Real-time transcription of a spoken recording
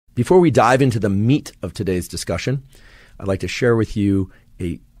Before we dive into the meat of today's discussion, I'd like to share with you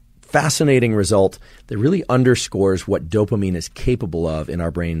a fascinating result that really underscores what dopamine is capable of in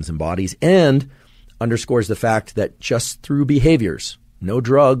our brains and bodies, and underscores the fact that just through behaviors, no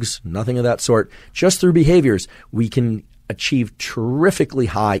drugs, nothing of that sort, just through behaviors, we can achieve terrifically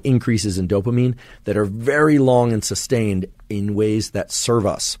high increases in dopamine that are very long and sustained in ways that serve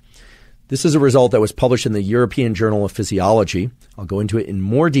us. This is a result that was published in the European Journal of Physiology. I'll go into it in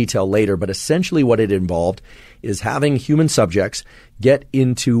more detail later, but essentially what it involved is having human subjects get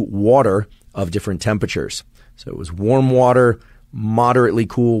into water of different temperatures. So it was warm water, moderately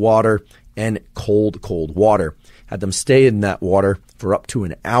cool water, and cold water. Had them stay in that water for up to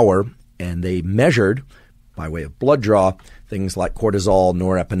an hour, and they measured, by way of blood draw, things like cortisol,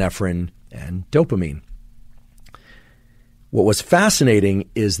 norepinephrine, and dopamine. What was fascinating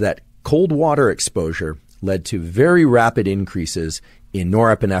is that cold water exposure led to very rapid increases in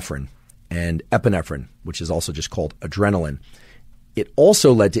norepinephrine and epinephrine, which is also just called adrenaline. It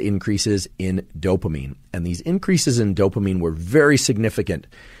also led to increases in dopamine, and these increases in dopamine were very significant.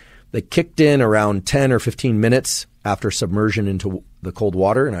 They kicked in around 10 or 15 minutes after submersion into the cold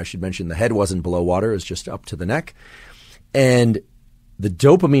water, and I should mention the head wasn't below water, it was just up to the neck. And the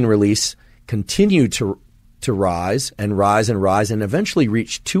dopamine release continued to rise and eventually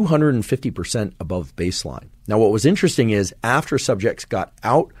reached 250% above baseline. Now, what was interesting is after subjects got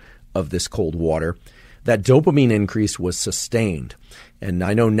out of this cold water, that dopamine increase was sustained. And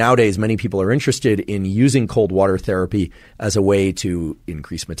I know nowadays many people are interested in using cold water therapy as a way to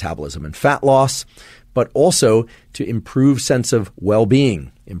increase metabolism and fat loss, but also to improve sense of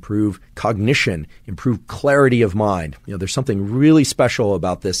well-being, improve cognition, improve clarity of mind. There's something really special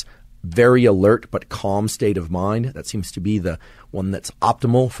about this very alert but calm state of mind. That seems to be the one that's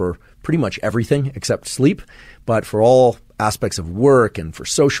optimal for pretty much everything except sleep. But for all aspects of work and for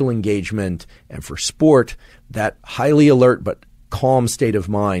social engagement and for sport, that highly alert but calm state of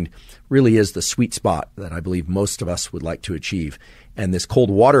mind really is the sweet spot that I believe most of us would like to achieve. And this cold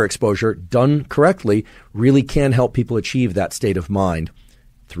water exposure, done correctly, really can help people achieve that state of mind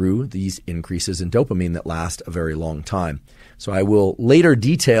through these increases in dopamine that last a very long time. So I will later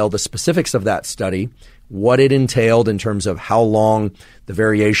detail the specifics of that study, what it entailed in terms of how long the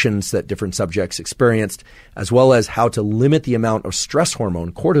variations that different subjects experienced, as well as how to limit the amount of stress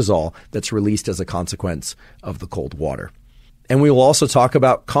hormone, cortisol, that's released as a consequence of the cold water. And we will also talk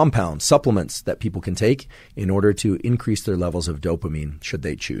about compounds, supplements that people can take in order to increase their levels of dopamine should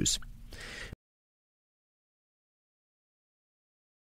they choose.